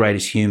of the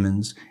greatest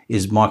humans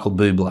is Michael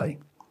Bublé.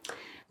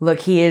 Look,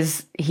 he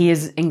is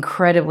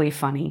incredibly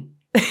funny.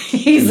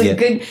 He's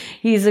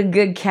a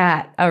good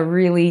cat, a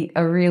really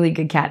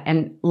good cat,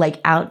 and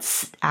like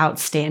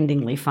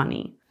outstandingly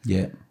funny.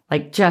 Yeah.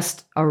 Like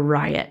just a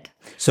riot.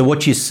 So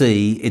what you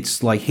see,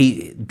 it's like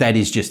that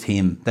is just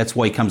him. That's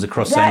why he comes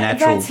across so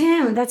natural.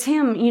 That's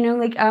him. You know,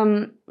 like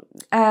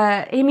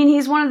I mean,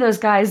 he's one of those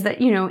guys that,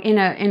 you know, in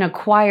a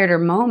quieter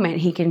moment,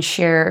 he can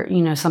share,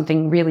 you know,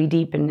 something really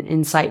deep and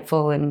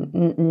insightful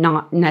and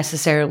not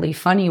necessarily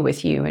funny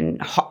with you and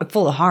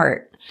full of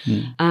heart.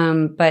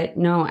 But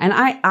no, and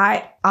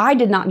I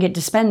did not get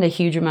to spend a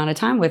huge amount of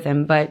time with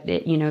him, but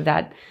you know,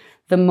 that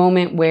the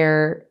moment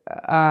where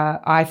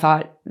I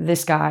thought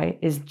this guy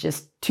is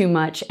just too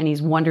much and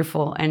he's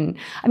wonderful. And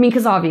I mean,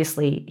 because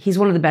obviously he's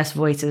one of the best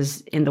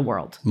voices in the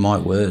world. My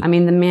word. I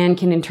mean, the man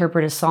can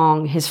interpret a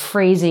song. His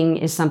phrasing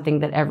is something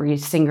that every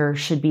singer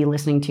should be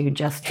listening to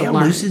just to learn.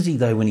 How loose is he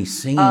though when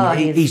he's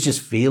singing? He's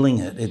just feeling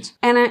it.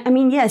 And I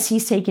mean, yes,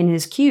 he's taken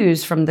his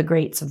cues from the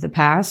greats of the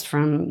past,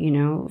 from, you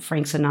know,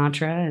 Frank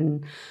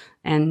Sinatra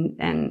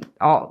and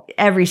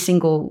every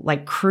single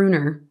like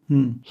crooner.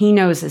 He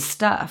knows his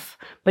stuff,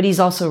 but he's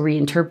also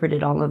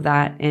reinterpreted all of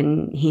that,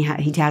 and he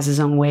has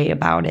his own way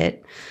about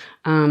it.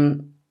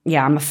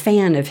 Yeah, I'm a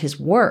fan of his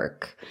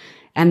work.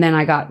 And then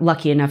I got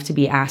lucky enough to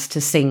be asked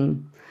to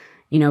sing,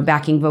 you know,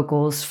 backing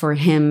vocals for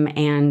him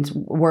and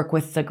work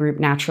with the group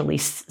Naturally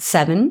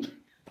 7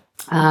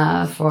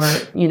 for,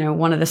 you know,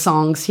 one of the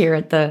songs here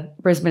at the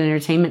Brisbane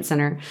Entertainment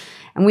Center.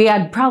 And we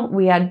had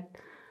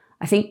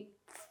I think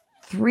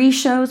 3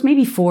 shows,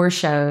 maybe 4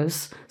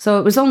 shows. So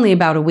it was only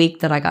about a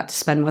week that I got to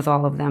spend with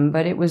all of them,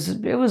 but it was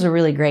a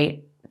really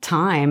great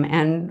time.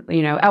 And,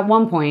 you know, at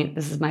one point,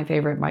 this is my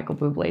favorite Michael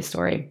Bublé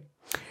story.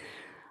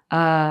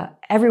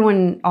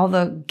 Everyone, all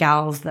the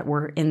gals that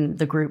were in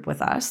the group with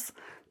us,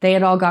 they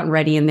had all gotten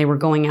ready and they were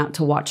going out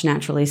to watch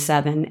Naturally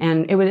 7.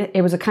 And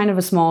it was a kind of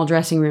a small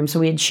dressing room. So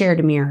we had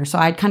shared a mirror. So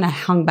I'd kind of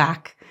hung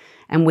back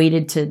and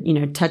waited to, you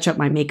know, touch up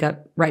my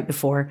makeup right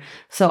before.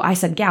 So I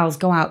said, gals,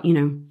 go out, you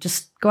know,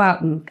 just go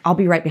out and I'll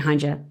be right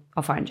behind you.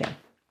 I'll find you.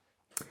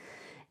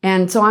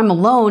 And so I'm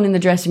alone in the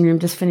dressing room,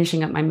 just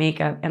finishing up my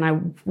makeup. And I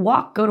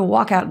go to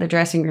walk out the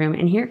dressing room.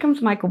 And here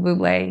comes Michael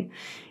Bublé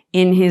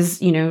in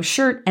his, you know,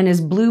 shirt and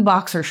his blue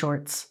boxer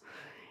shorts.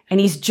 And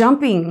he's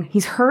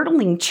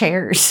hurdling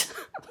chairs,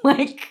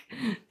 like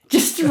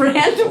just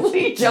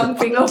randomly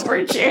jumping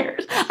over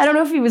chairs. I don't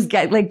know if he was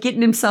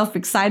getting himself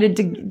excited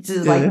to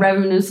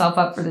revving himself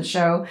up for the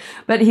show,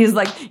 but he's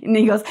like, and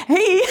he goes,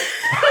 "Hey,"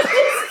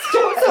 just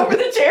jumps over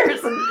the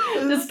chairs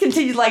and just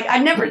continues. Like,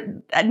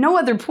 at no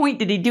other point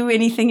did he do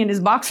anything in his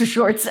boxer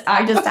shorts.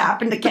 I just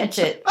happened to catch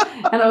it,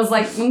 and I was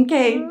like,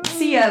 "Okay,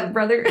 see ya,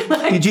 brother."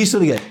 Like, did you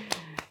sort of go,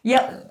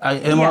 "Yep.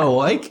 Am I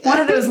awake?" One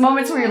of those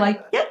moments where you're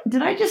like, "Yep,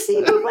 did I just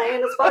see Bublé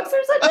in his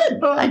boxers?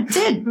 I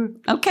did.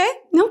 Okay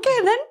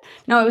then."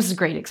 No, it was a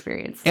great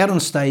experience. Out on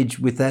stage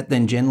with that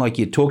then, Jen, like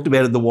you talked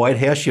about at the White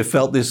House, you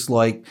felt this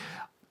like,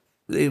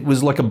 it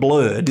was like a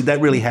blur. Did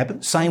that really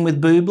happen? Same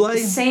with Bublé?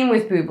 Same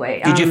with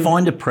Bublé. Did you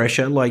find a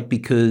pressure, like,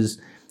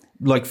 because,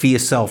 like, for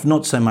yourself,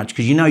 not so much,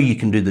 because you know you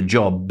can do the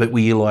job, but were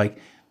you like,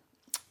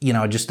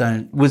 I just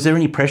don't, was there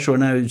any pressure? Or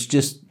no, it was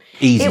just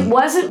easy? It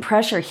wasn't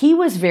pressure. He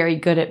was very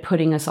good at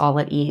putting us all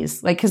at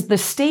ease. Like, because the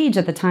stage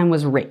at the time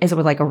was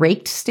like a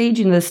raked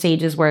stage. The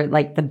stages where,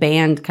 like, the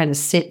band kind of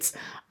sits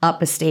up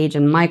a stage,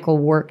 and Michael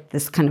worked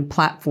this kind of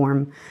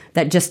platform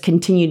that just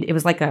continued. It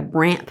was like a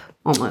ramp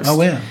almost.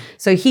 Oh, yeah.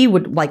 So he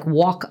would, like,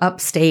 walk up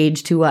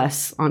stage to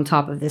us on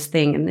top of this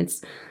thing. And I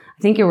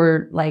think it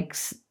were, like,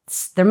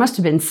 there must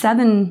have been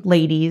 7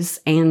 ladies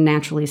and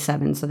naturally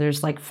 7. So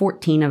there's, like,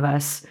 14 of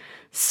us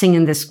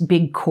singing this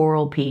big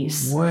choral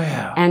piece.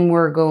 Wow. And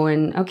we're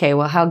going, okay,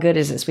 well, how good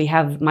is this? We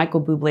have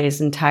Michael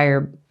Bublé's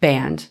entire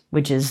band,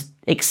 which is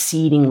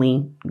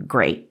exceedingly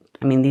great.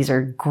 I mean, these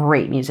are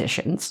great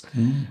musicians.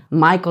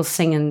 Michael's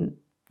singing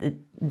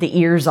the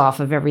ears off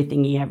of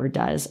everything he ever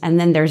does. And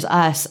then there's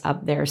us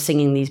up there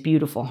singing these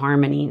beautiful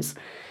harmonies.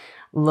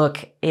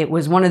 Look, it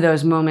was one of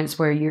those moments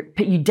where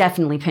you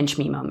definitely pinch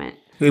me moment.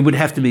 It would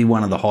have to be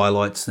one of the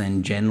highlights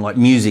then, Jen, like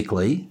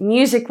musically.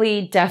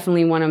 Musically,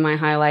 definitely one of my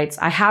highlights.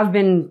 I have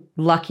been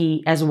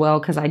lucky as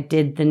well because I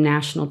did the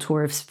national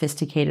tour of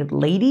Sophisticated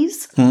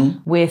Ladies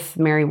with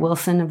Mary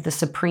Wilson of the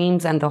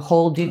Supremes and the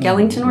whole Duke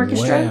Ellington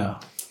Orchestra. Wow.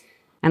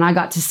 And I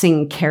got to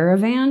sing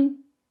Caravan.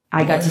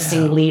 I got to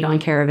sing lead on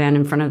Caravan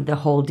in front of the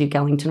whole Duke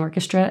Ellington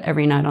Orchestra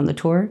every night on the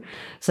tour.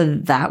 So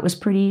that was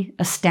pretty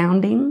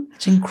astounding.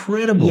 It's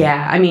incredible.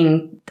 Yeah, I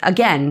mean,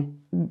 again,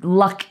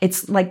 luck.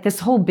 It's like this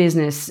whole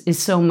business is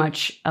so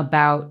much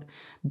about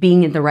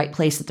being in the right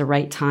place at the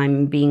right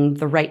time, being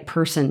the right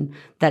person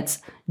that's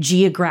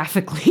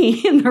geographically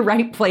in the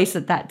right place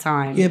at that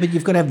time. Yeah, but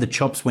you've got to have the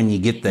chops when you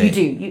get there. You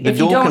do. The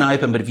door can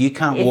open, but if you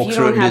can't walk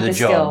through it and do the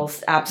job.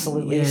 Skills,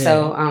 absolutely. Yeah.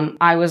 So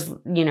I was,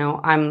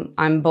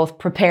 I'm both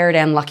prepared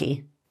and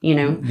lucky,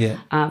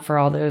 for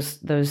all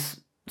those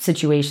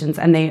situations.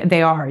 And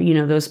they are,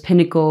 those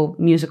pinnacle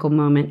musical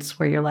moments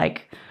where you're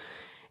like,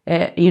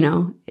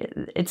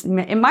 it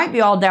might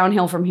be all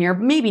downhill from here,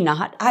 but maybe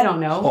not. I don't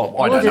know. Oh,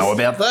 I don't know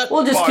about that.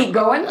 We'll just keep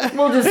going.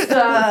 We'll just,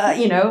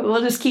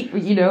 we'll just keep,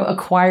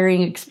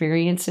 acquiring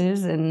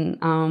experiences.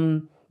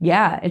 And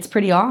it's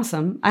pretty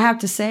awesome. I have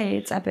to say,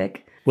 it's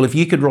epic. Well, if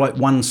you could write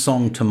one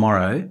song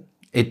tomorrow,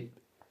 it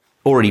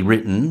already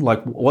written,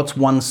 like what's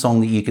one song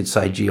that you could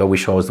say, gee, I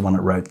wish I was the one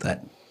that wrote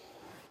that?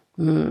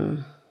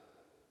 Look,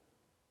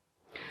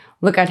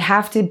 it'd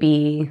have to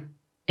be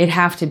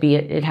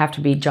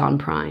John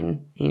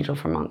Prine, Angel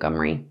from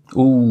Montgomery.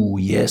 Ooh,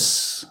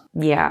 yes.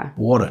 Yeah.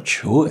 What a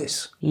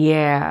choice.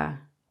 Yeah.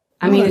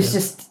 I mean,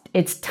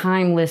 it's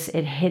timeless.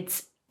 It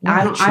hits.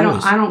 I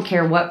don't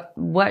care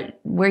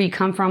where you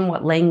come from,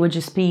 what language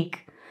you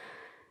speak.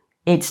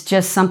 It's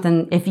just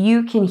something, if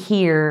you can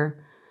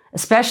hear,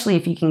 especially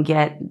if you can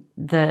get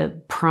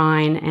the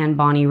Prine and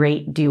Bonnie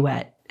Raitt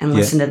duet and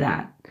listen to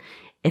that.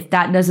 If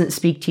that doesn't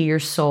speak to your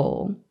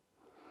soul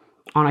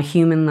on a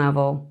human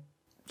level,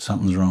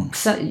 something's wrong.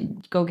 So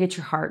go get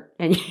your heart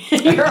and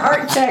your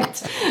heart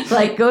checked.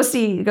 Like go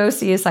see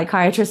a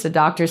psychiatrist, a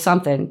doctor,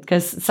 something,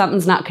 because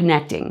something's not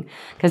connecting.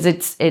 Because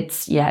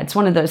it's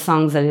one of those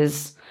songs that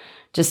is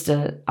just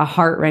a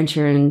heart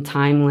wrencher and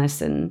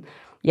timeless. And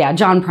yeah,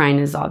 John Prine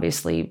is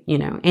obviously,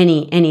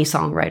 any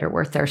songwriter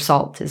worth their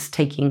salt is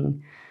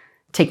taking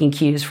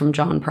cues from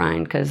John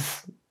Prine,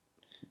 because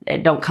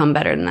it don't come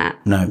better than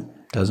that. No,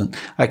 it doesn't.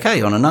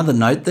 Okay, on another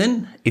note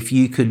then, if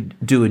you could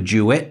do a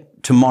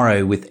duet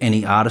tomorrow with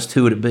any artist,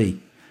 who would it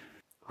be?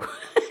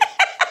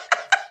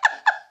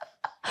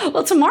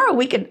 Well, tomorrow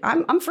we could.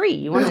 I'm free.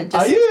 You want to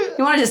just? You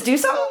want to just do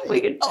something?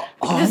 We could.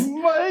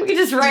 We could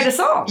just write a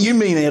song. You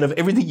mean out of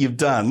everything you've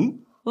done?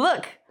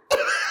 Look,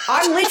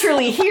 I'm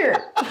literally here.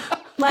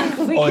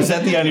 Is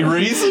that the only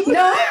reason?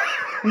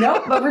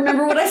 No. But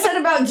remember what I said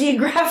about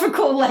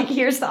geographical. Like,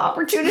 here's the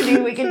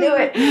opportunity. We can do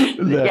it.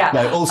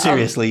 No, all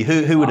seriously,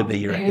 who would it be?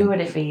 You reckon? Who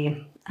would it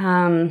be?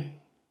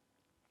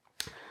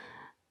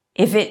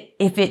 If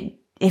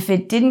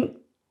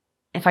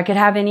I could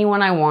have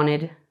anyone I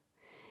wanted,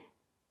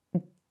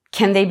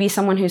 can they be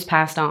someone who's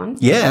passed on?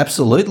 Yeah,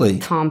 absolutely.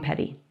 Tom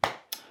Petty.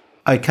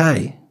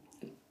 Okay.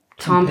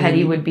 Tom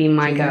Petty would be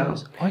my go.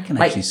 I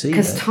can actually see that.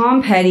 Because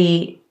Tom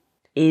Petty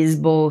is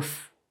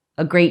both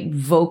a great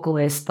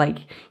vocalist, like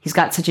he's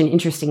got such an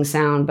interesting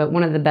sound, but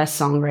one of the best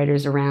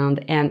songwriters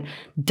around, and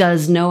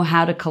does know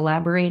how to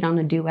collaborate on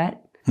a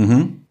duet.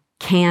 Mm-hmm.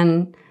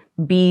 Can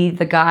be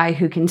the guy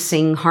who can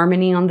sing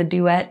harmony on the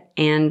duet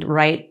and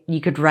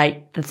you could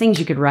write the things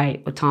you could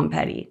write with Tom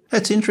Petty.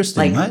 That's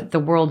interesting, like, mate. the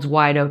world's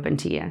wide open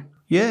to you.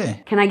 Yeah.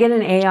 Can I get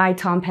an AI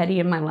Tom Petty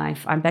in my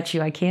life? I bet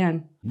you I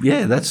can.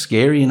 Yeah, that's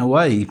scary in a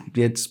way.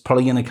 It's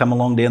probably going to come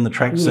along down the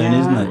track soon,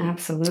 isn't it?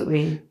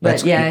 Absolutely.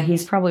 That's But yeah, cool.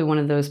 he's probably one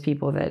of those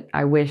people that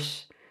I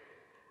wish.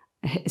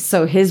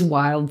 So his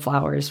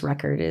Wildflowers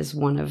record is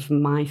one of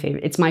my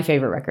favorite. It's my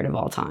favorite record of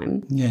all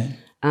time. Yeah.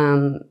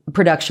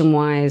 Production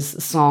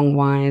wise, song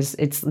wise,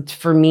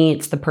 for me,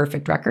 it's the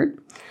perfect record.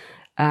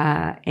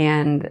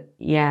 And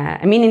yeah,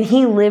 I mean, and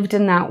he lived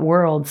in that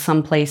world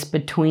someplace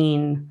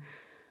between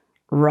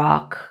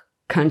rock,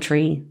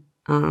 country.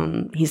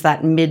 He's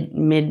that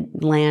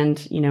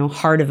midland,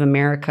 heart of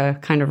America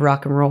kind of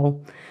rock and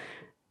roll.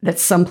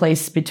 That's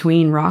someplace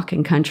between rock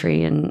and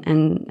country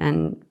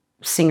and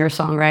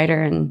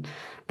singer-songwriter, and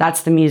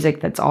that's the music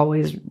that's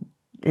always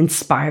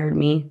inspired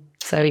me.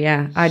 So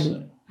yeah,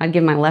 I'd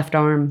give my left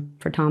arm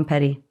for Tom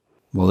Petty.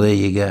 Well, there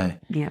you go.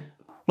 Yeah.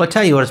 Well, I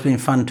tell you what, it's been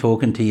fun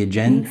talking to you,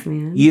 Jen. Thanks,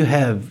 man. You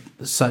have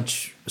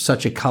such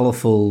a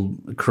colourful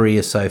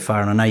career so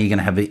far, and I know you're going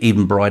to have an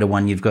even brighter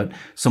one. You've got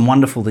some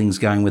wonderful things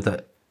going with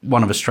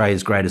one of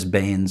Australia's greatest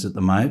bands at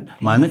the moment,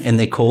 and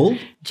they're called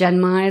Jen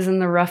Mize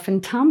and the Rough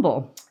and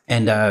Tumble.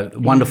 And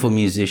wonderful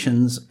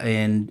musicians,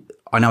 and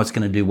I know it's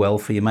going to do well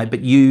for you, mate,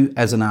 but you,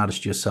 as an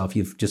artist yourself,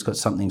 you've just got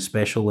something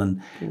special,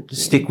 and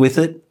stick with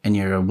it, and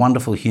you're a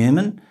wonderful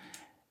human.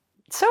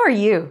 So are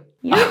you.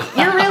 You're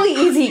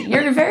really easy.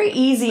 You're very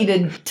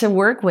easy to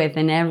work with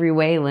in every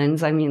way,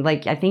 Linz. I mean,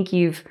 like, I think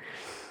you've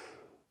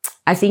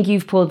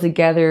pulled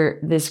together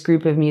this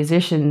group of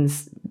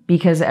musicians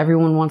because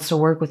everyone wants to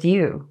work with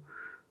you.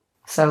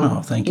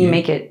 So thank you.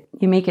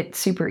 You make it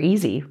super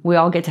easy. We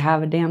all get to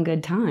have a damn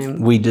good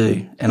time. We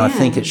do, and I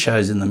think it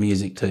shows in the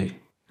music too.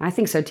 I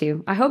think so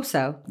too. I hope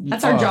so.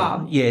 That's our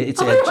job. Yeah,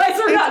 Otherwise,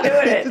 we're not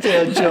doing it.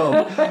 It's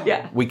our job.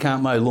 Yeah. We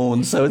can't mow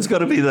lawns, so it's got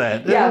to be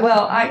that. Yeah,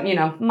 well,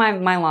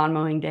 my lawn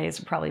mowing days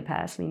are probably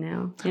past me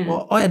now. Yeah.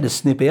 Well, I had to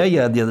snip our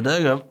yard the other day.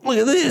 I go, look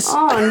at this.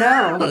 Oh,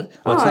 no.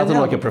 Well, it's nothing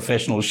like a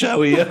professional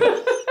show here.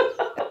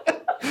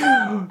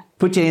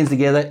 Put your hands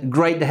together.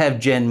 Great to have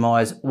Jen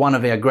Mize, one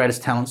of our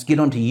greatest talents. Get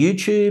onto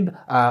YouTube,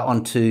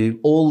 onto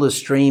all the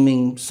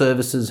streaming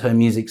services. Her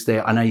music's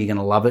there. I know you're going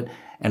to love it.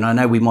 And I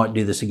know we might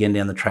do this again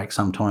down the track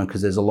sometime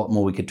because there's a lot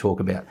more we could talk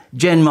about.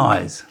 Jen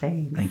Mize.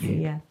 Thank you.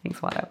 Yeah, thanks,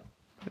 Watto.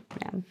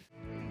 Man.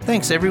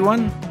 Thanks,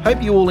 everyone.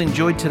 Hope you all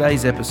enjoyed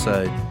today's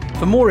episode.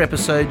 For more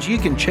episodes, you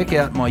can check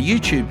out my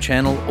YouTube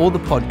channel or the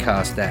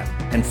podcast app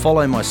and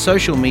follow my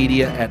social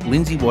media at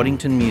Lindsay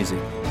Waddington Music.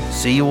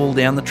 See you all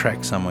down the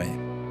track somewhere.